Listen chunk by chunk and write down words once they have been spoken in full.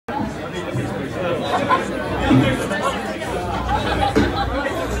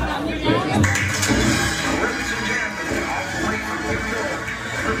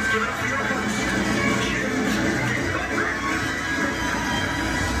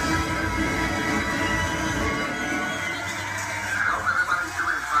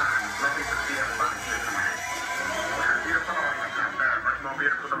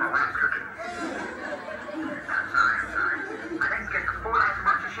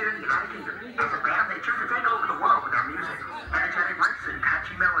Oxfordshire, United Kingdom. As a band, they took to take over the world with their music. Energetic riffs and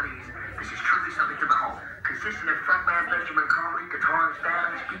catchy melodies. This is truly something to behold. Consisting of frontman Benjamin Conley, guitarist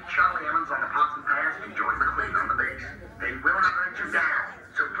Dan Pete, Charlie Emmons on the pots and pans, and George McLean on the bass. They will not let you down,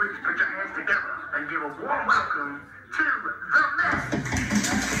 so please put your hands together and give a warm welcome to the Mezz.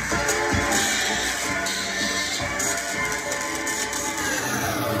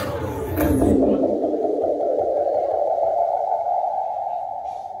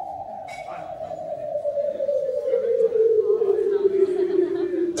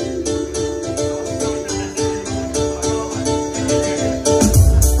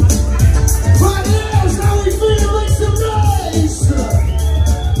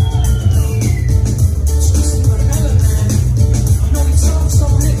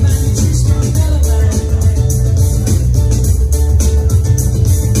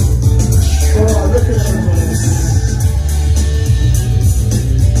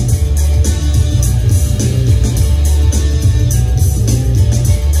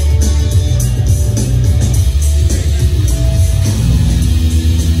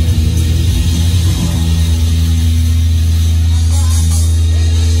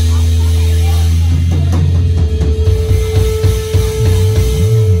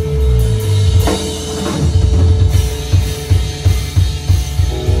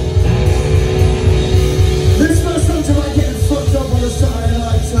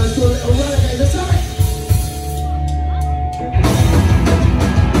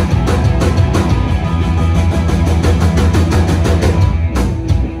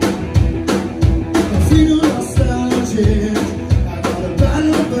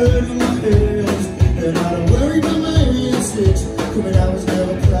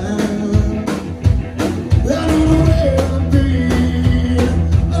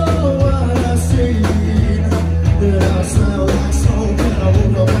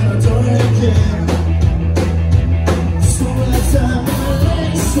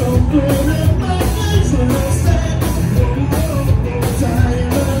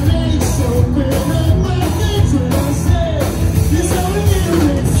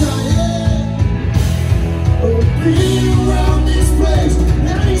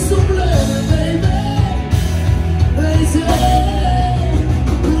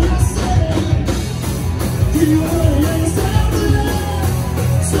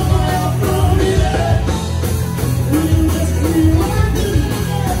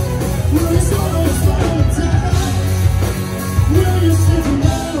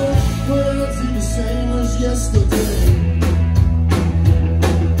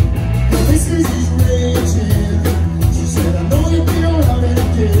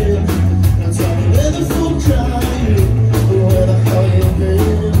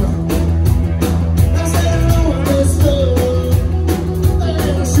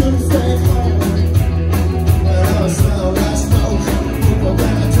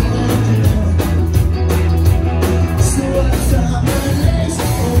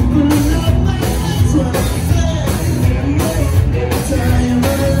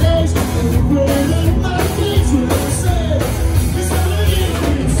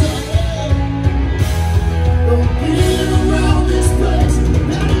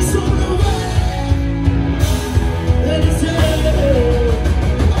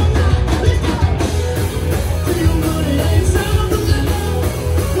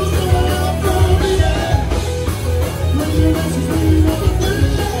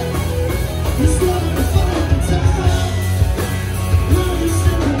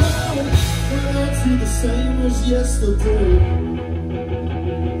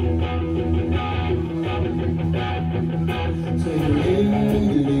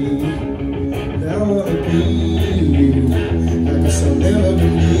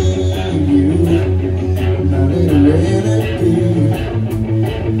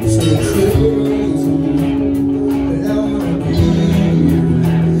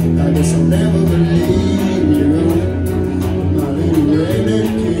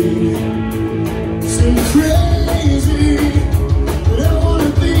 Crazy.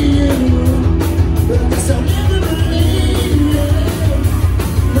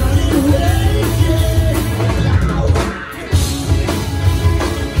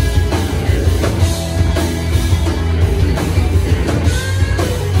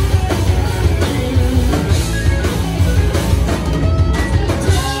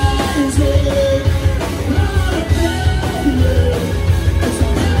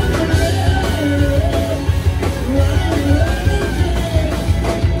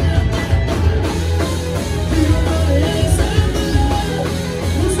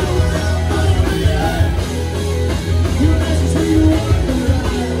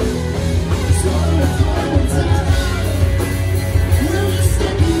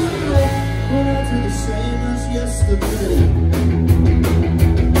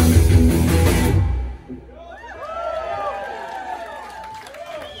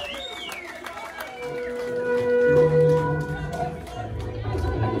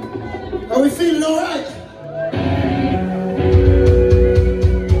 feeling alright?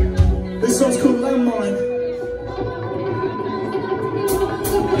 This song's called Landmine.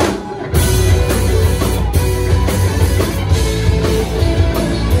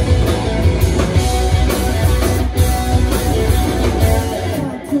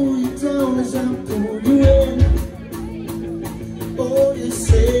 I pull you down as I pull you in. All you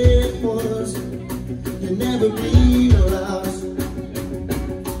said was you'll never be lost.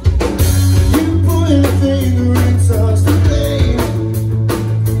 You point a finger and toss the blame.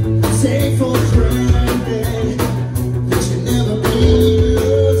 Take for granted that you'll never be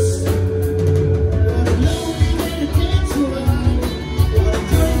lost. What a lonely way to get you out. What a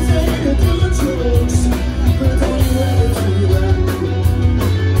great day to do drugs. But don't you ever do that.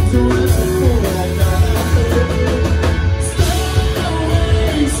 Don't ever fall like that.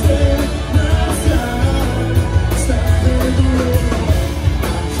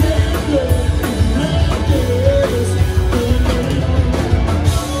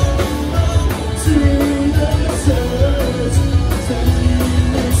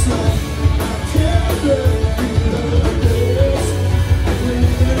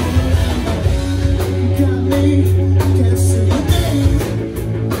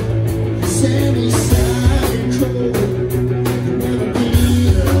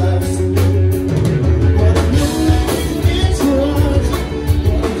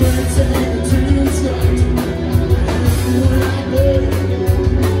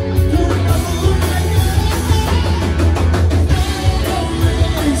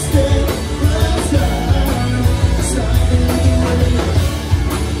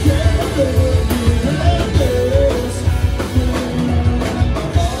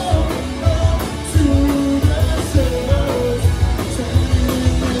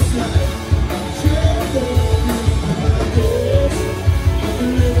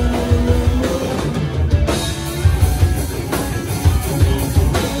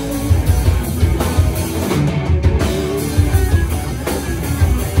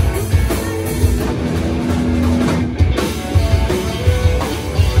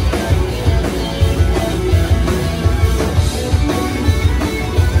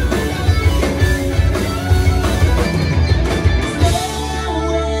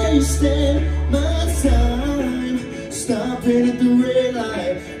 Stopping at the red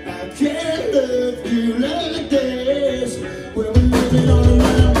light. I can't love you like this. When we're living all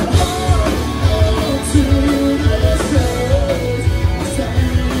around the hall to the stars.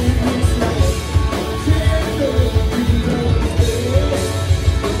 Standing in this light. I can't love you like this.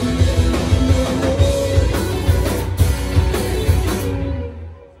 When we're living all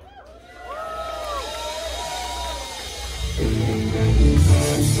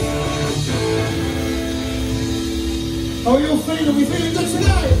How are you all feeling? We feeling good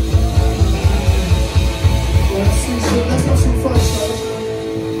tonight? Let's have some fun, guys.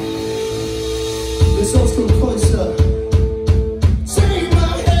 This song's called Closer. Take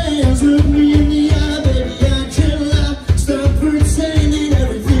my hands, look me in the eye, baby, I can't lie. Stop pretending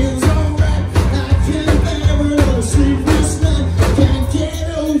everything's alright. I can't bear another sleepless night. Can't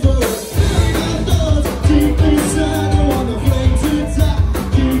get over it. My thoughts deep inside, I want the flame to die.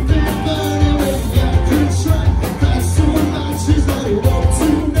 Keep it burning, maybe I could try. So much is what you want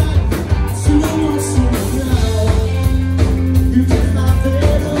tonight. So much now. You can have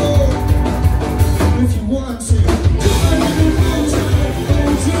it all if you want to.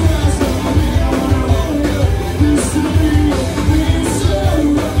 Hold your eyes on me. I wanna hold you. This to me, it's so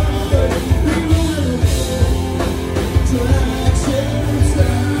right. We will drag you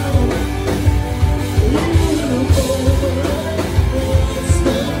down. We will hold it.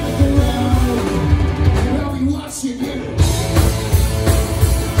 Step around. I'll be watching you.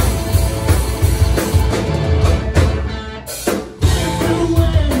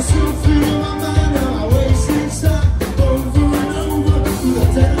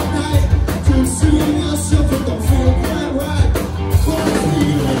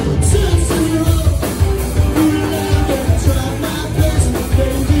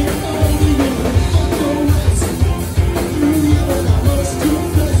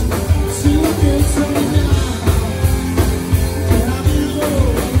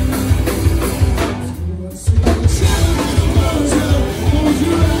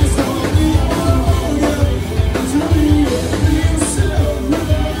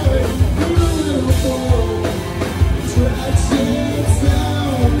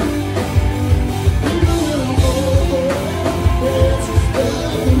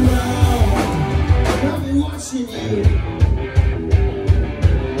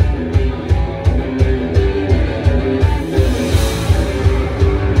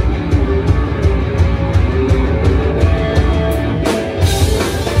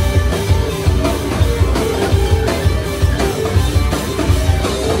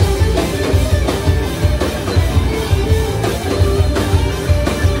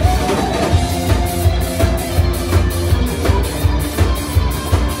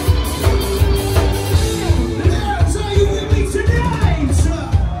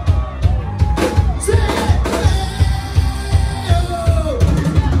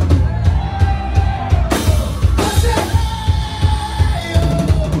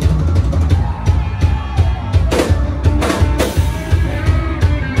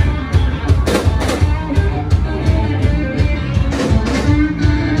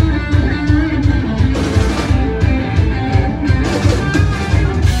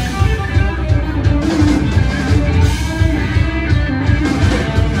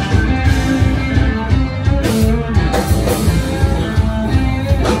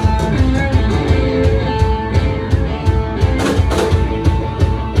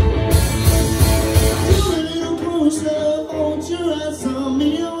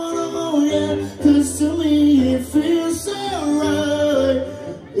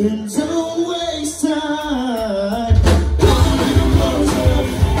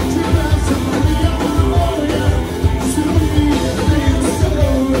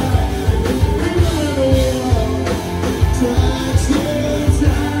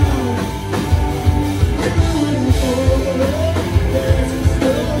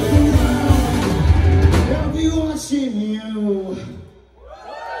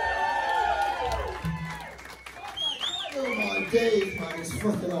 gig, man, it's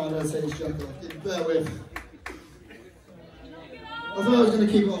fucking hard to take this jacket off. Just bear with. I thought I was going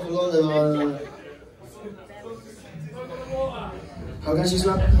to keep it on for longer, but how can she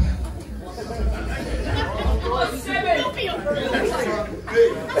slap?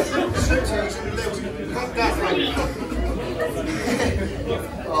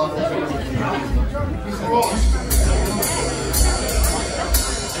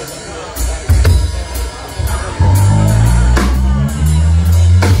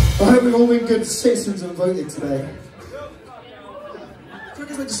 I hope we've all been good citizens and voted today. I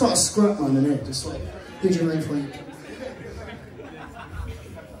guess we just start a scrap man in it, just like, who's your main flank?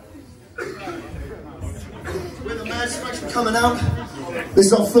 With the Mezz, thanks for coming out. This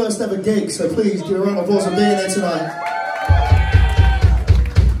is our first ever gig, so please give a round of applause for being there tonight.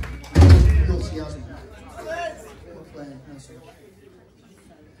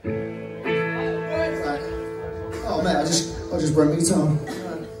 Oh man, I just broke my guitar.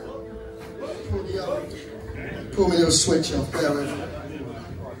 Pull me a little switch off, bear with.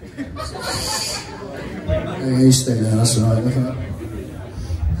 Yeah, you stay there, that's alright, look at that.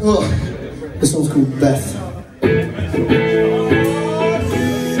 Oh, this one's called Beth.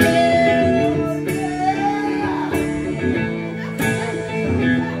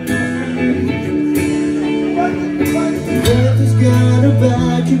 Beth has got her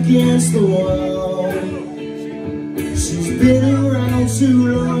back against the wall. She's been around too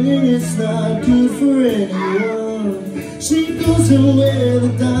long and it's not good for anyone. She goes to wear the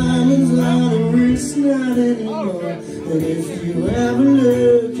diamonds on her wrist, not anymore. And if you ever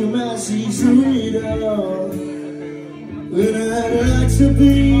look, you might see through it all. But I'd like to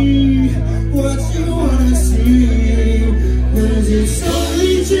be what you wanna see. 'Cause it's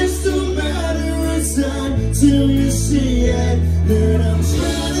only just a matter of time till you see it. That I'm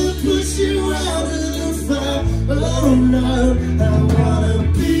trying to push you out of the fire. Oh no, I wanna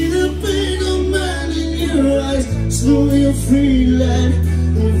be the bigger man in your eyes. So you'll feel that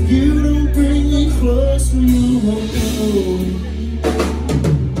if you don't bring me closer, you won't know.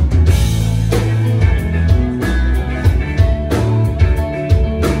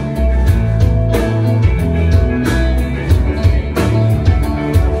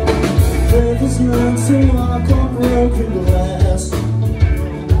 Beth is not to walk on broken glass. The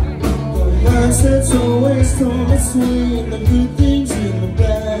mindset's always torn between the good things and the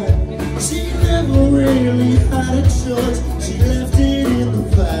bad. She never really had a choice, she left it in the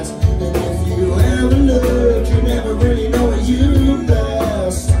past. And if you ever look, you never really know what you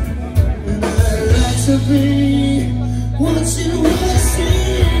best. And I'd like to be what you wanna see.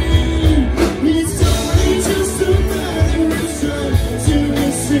 It's only just a matter of time till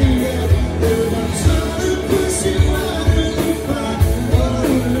you see it. And I'm trying to push you out of the fire. Oh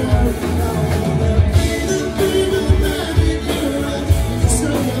no, I wanna be the bigger man in your eyes. So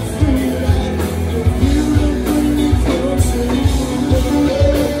you feel like if you don't bring me closer, you won't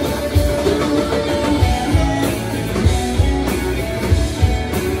know.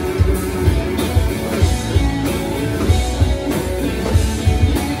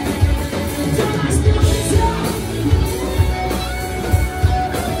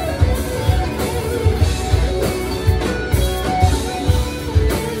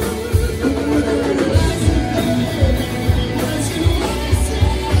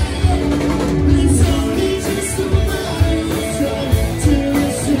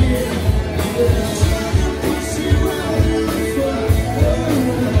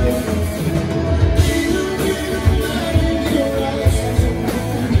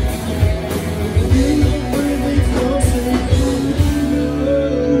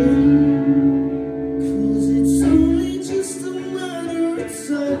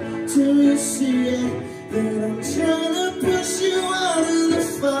 Till you see it, then I'm trying to push you out of the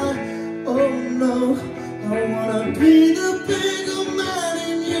fire. Oh no, I wanna be the bigger man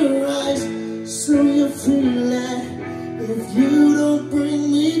in your eyes. So you feel that if you don't bring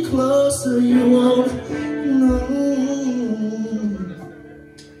me closer, you won't know.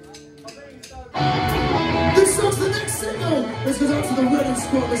 This song's the next single. This goes out to the wedding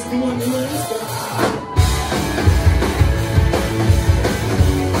squad. This is the one you learn.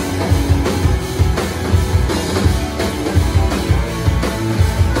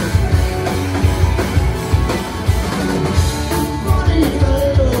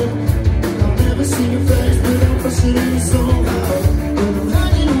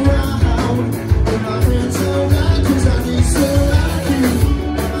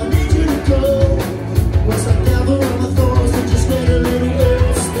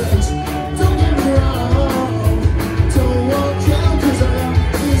 Don't get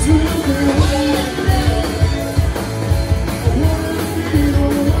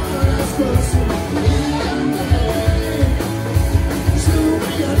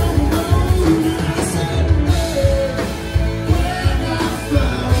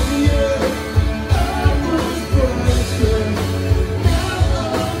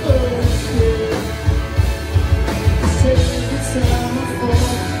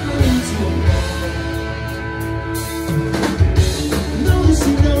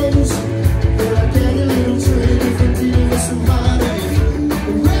shows. But I get a little trade for dealing with some heartache. The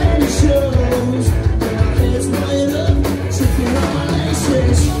reality shows. And my head's wired up, tripping on my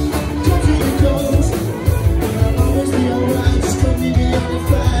laces. Comes and it goes. And I'll always be alright, just come meet me on the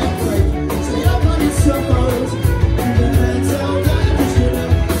flag break. Stay up on your toes. And the heads out loud, 'cause you know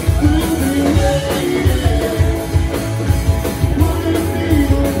we'll be waiting. Wanna be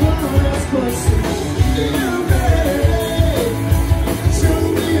the one that's close to you, babe. Show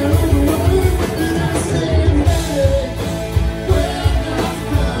me all the world that I say, hey. When I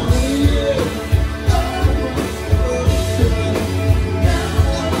found you, I was broken. Now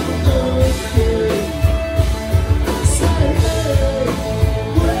I'm okay. Say, hey.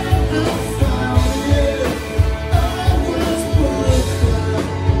 When I found you, I was broken.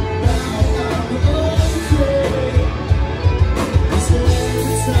 Now I'm okay. So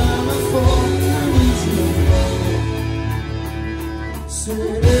every time I fall, I need you more. So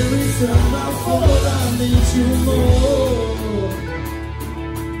every time I fall, I need you more.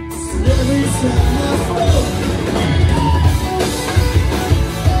 So every time I fall.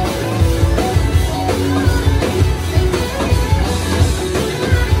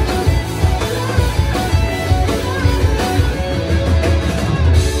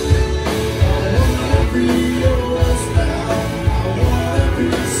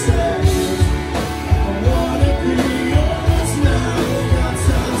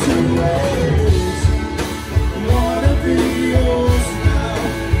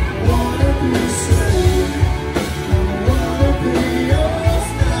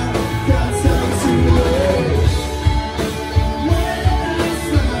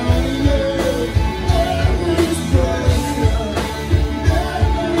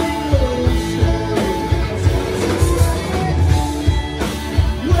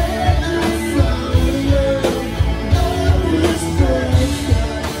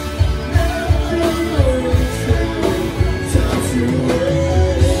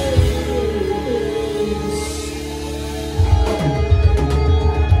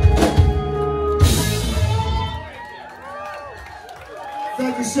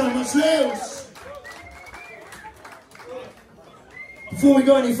 Thank you so much, Lewis. Before we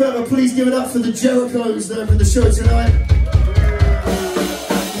go any further, please give it up for the Jerichos that opened the show tonight.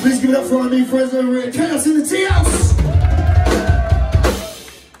 Please give it up for our new friends over at Chaos in the Tea House.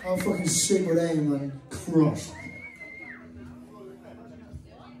 How fucking sick were they, man? Crushed.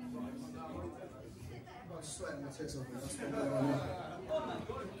 I'm sweating my tits off, man. That's what I'm doing right now.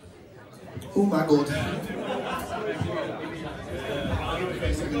 Oh my god.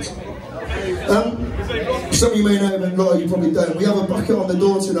 Some of you may know, but a lot of you probably don't. We have a bucket on the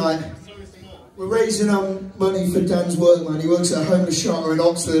door tonight. We're raising money for Dan's work, man. He works at a homeless shelter in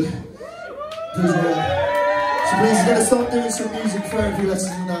Oxford. So please, he's going to start doing some music therapy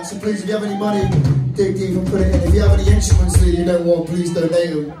lessons and that. So please, if you have any money, dig deep and put it in. If you have any instruments that you don't want, please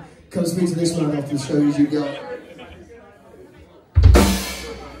donate them. Come speak to this man after the show as you go.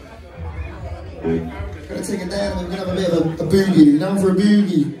 Gonna take it down and we're gonna have a bit of a boogie. Down for a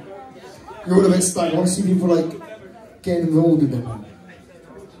boogie. You're all a bit stuck. I want to see people like getting involved in it.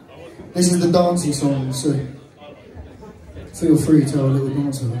 This is the dancing song, so feel free to have a little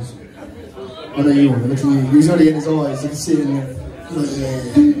dance with us. I know you want to look at you. He's already in his eyes, you can see it in there.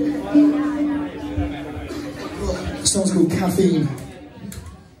 Like, the song's called Caffeine.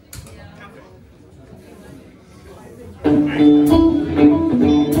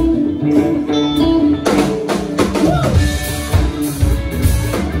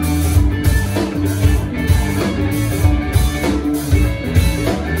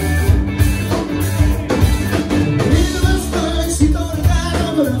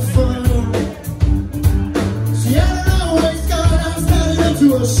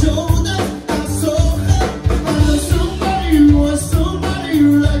 Shows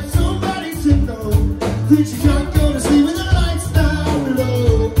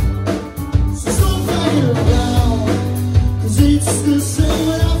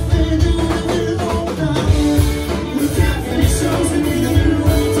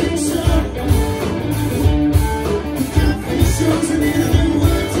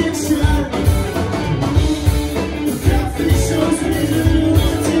me the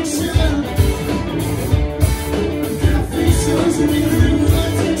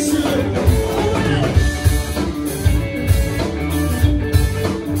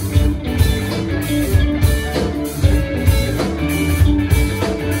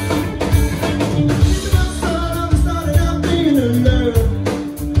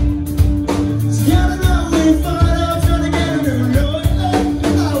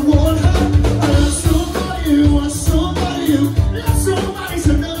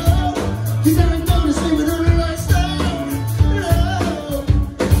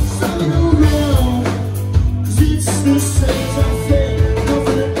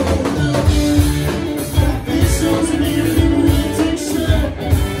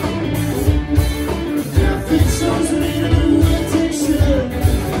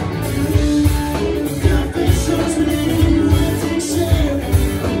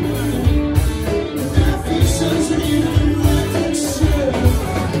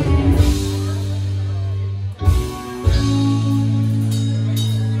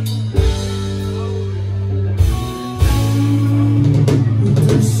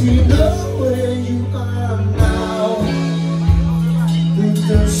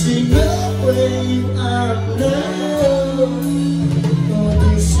Does she know where you are now? Or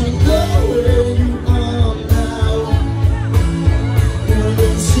does she know where you are now? Or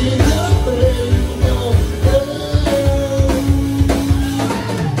does she know where you are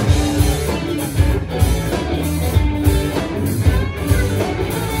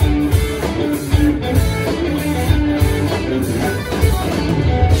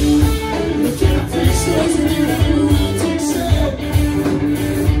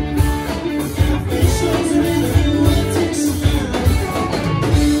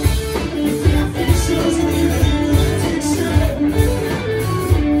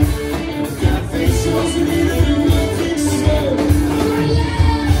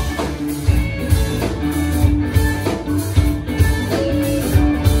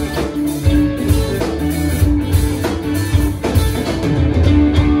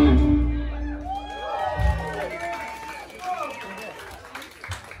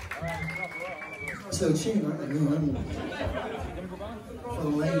so tune, right? For the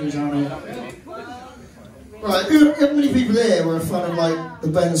ladies on it. Right, how many people here were a fan of like the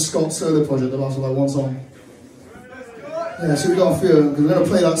Ben Scott solo project that lasted like one song? Yeah, so we got a few of them because we're gonna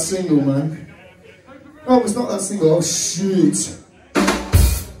play that single, man. Oh, it's not that single. Oh shit!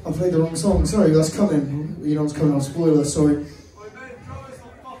 I played the wrong song. Sorry, that's coming. You know what's coming. I'll spoil that. Sorry.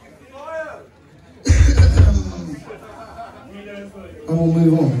 And we'll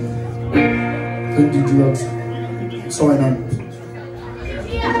move on. Don't do drugs. Sorry, man.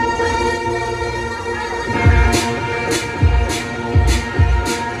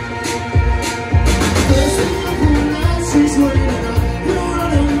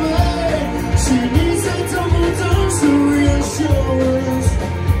 She needs a double dose of reassurance.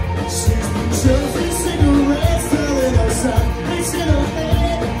 She's been shoving cigarettes, telling herself it's in her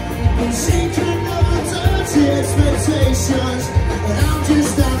head, but she can never touch the expectations. And I'm just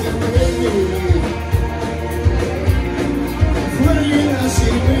standing with me, praying that she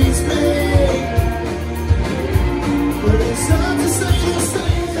meets me. But it's hard to say the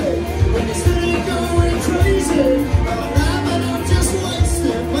same thing when it's still going crazy. But I'm just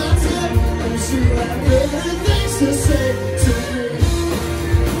wasting my time. And she had better things to say to me.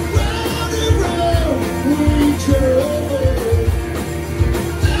 Round and round we go,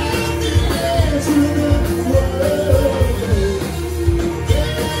 at the edge of the world.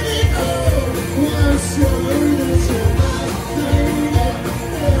 Get it on, once you're that you're my lady,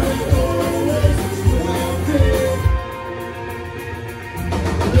 and it always will be.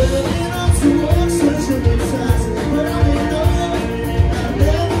 Living up to Oxfordshire good times, but I'm in love. I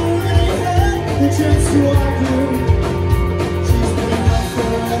never really had the chance to argue. She's been out for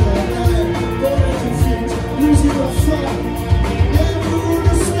all night, but I'm confused, losing my fuck. Never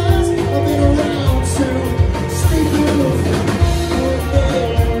understands, I've been around too. Sleeping with her all day,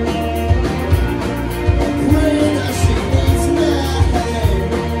 praying that she needs me.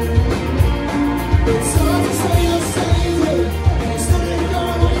 It's hard to say the same thing, it's still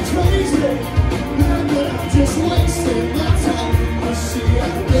going crazy. But I'm just wasting my time. But she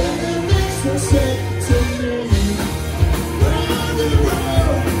had better things to say to me. Round and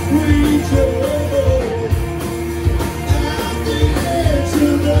round we go, at the edge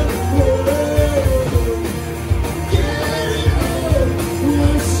of the world. Get it on,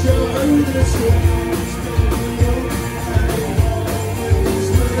 we'll show that you're and it always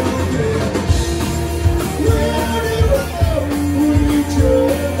will be. Round and round we go,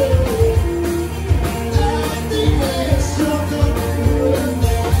 at the edge of the world.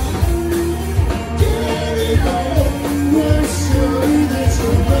 Get it on, we'll show that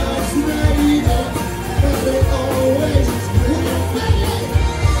you're not made up, and it always will be.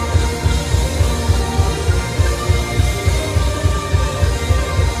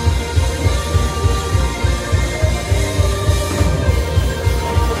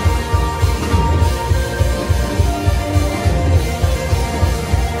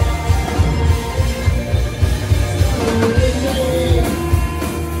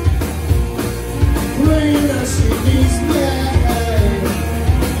 Praying that she needs me.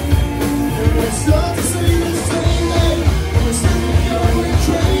 And it's hard to say the same thing, and it's still going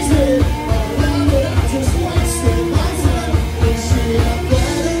crazy. But I'm just wasting my time. And she had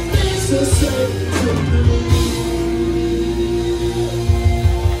better things to say to me.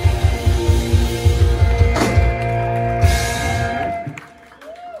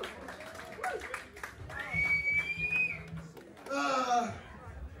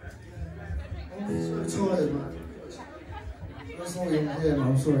 I'm so tired, man. That's not even here, man.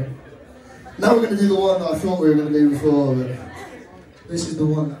 I'm sorry. Now we're going to do the one that I thought we were going to do before, but this is the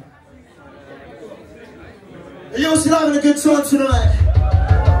one. Are you all still having a good time tonight?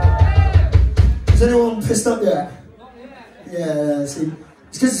 pissed up yet? Yeah, see,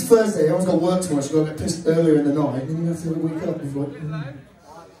 it's because it's Thursday, everyone's got work tomorrow, so you've got to get pissed earlier in the night, and then you have to wake up and like,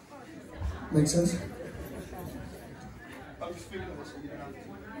 Makes sense?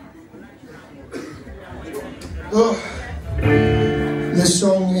 Oh, this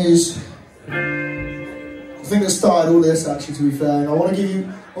song is, I think it started all this actually, to be fair, and I want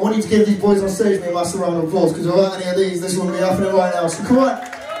you to give these boys on stage a massive round of applause, because without any of these, this wouldn't be happening right now, so come on!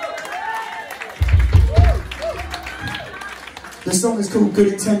 This song is called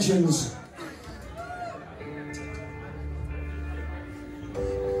Good Intentions.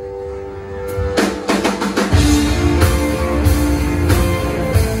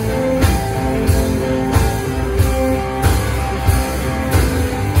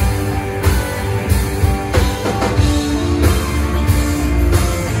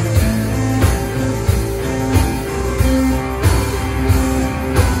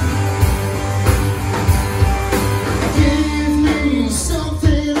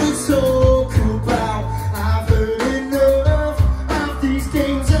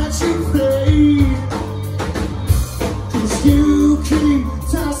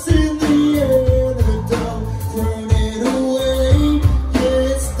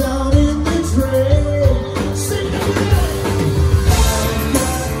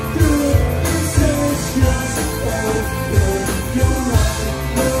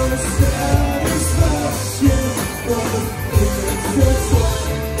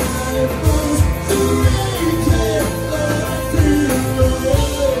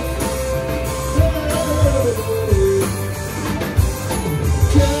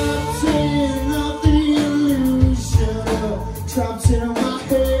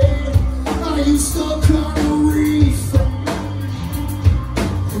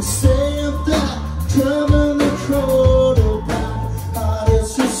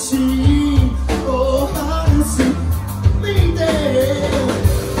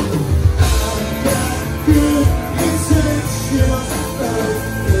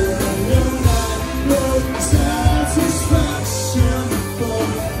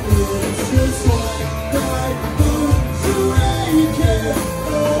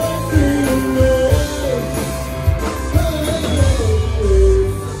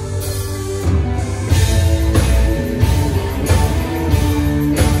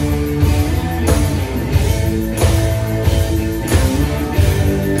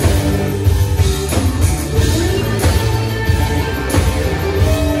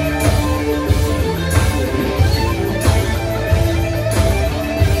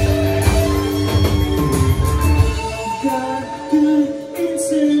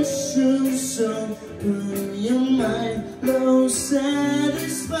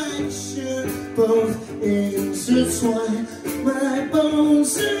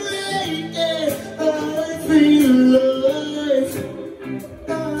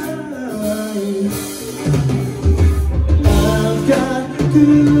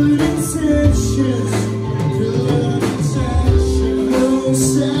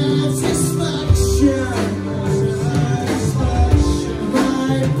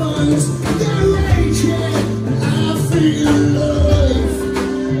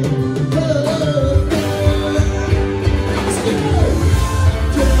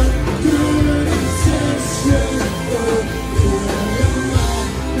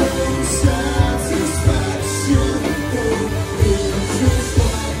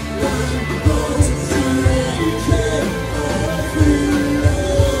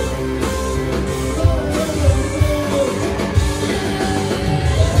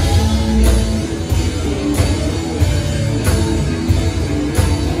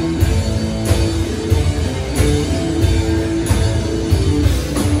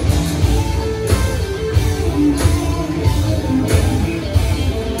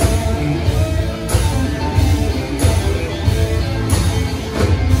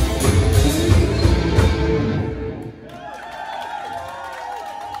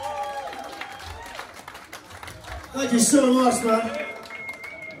 Thank you so much, man.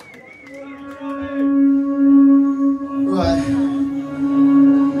 Right.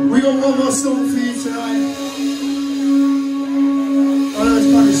 We got one more song for you tonight. I know it's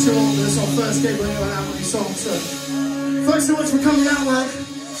kind of short, but it's our first gig when you're out with these songs, so thanks so much for coming out, man.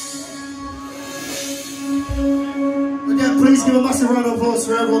 Again, please give a massive round of applause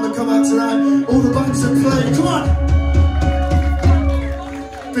for everyone that come out tonight. All the bands that played. Come on!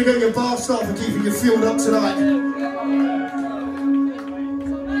 Big up your bar staff for keeping you fueled up tonight.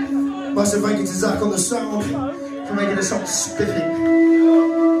 Massive thank you to Zach on the sound for making this song spiffing.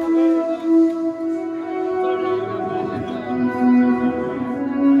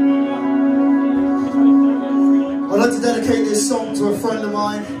 dedicate this song to a friend of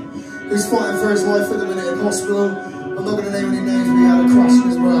mine who's fighting for his life at the minute in hospital. I'm not going to name any names, but he had a crash on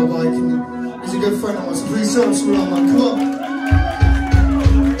his motorbike and he's a good friend of mine, so please show him some love, man. Come on.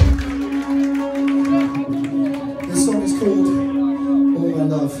 This song is called All My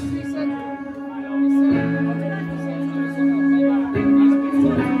Love.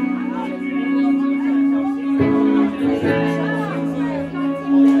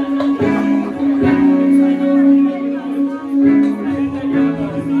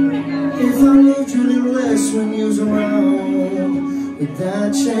 When you're around, would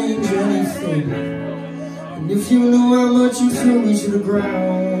that change anything? And if you knew how much you threw me to the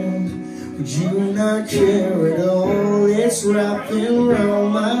ground, would you not care at all? It's wrapping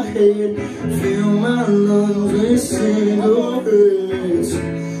around my head, fill my lungs with cigarettes,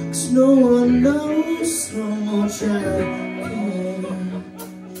 'cause no one knows how much I care.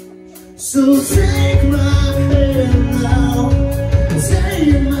 So take my hand now,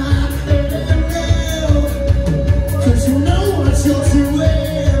 take my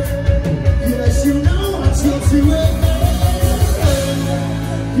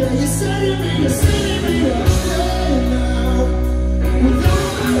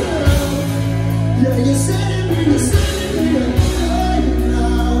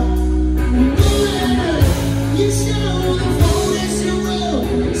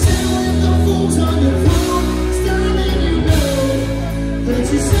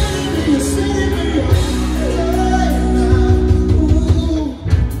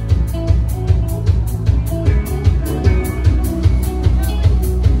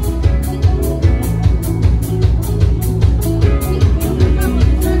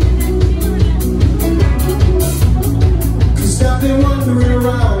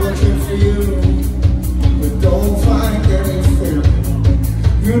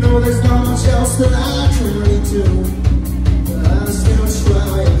there's not much else that I can really do, but I still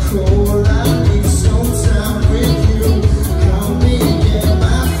try and call. I need some time with you. Help me get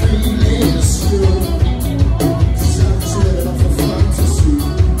my feelings through, 'cause I'm just living off a fantasy.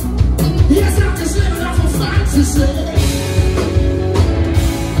 Yes, I'm just living off a fantasy.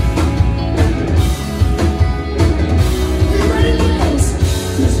 You ready, boys?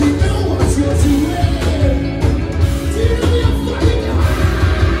 'Cause you know what you're doing. Do you know you're fucking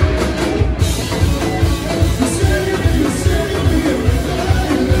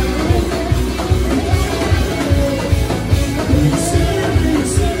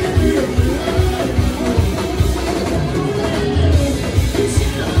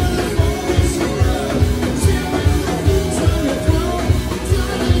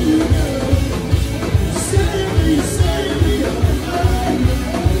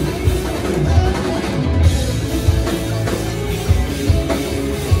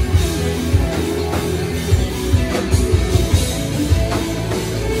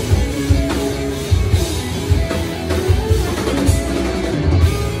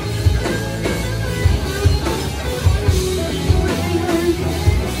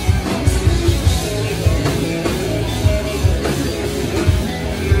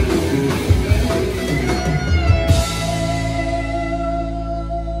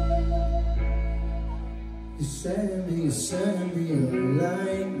You're setting me a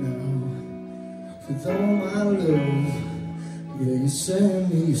light now with all my love. Yeah, you're setting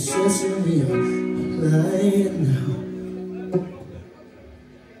me a light now.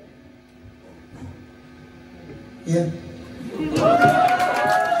 Yeah.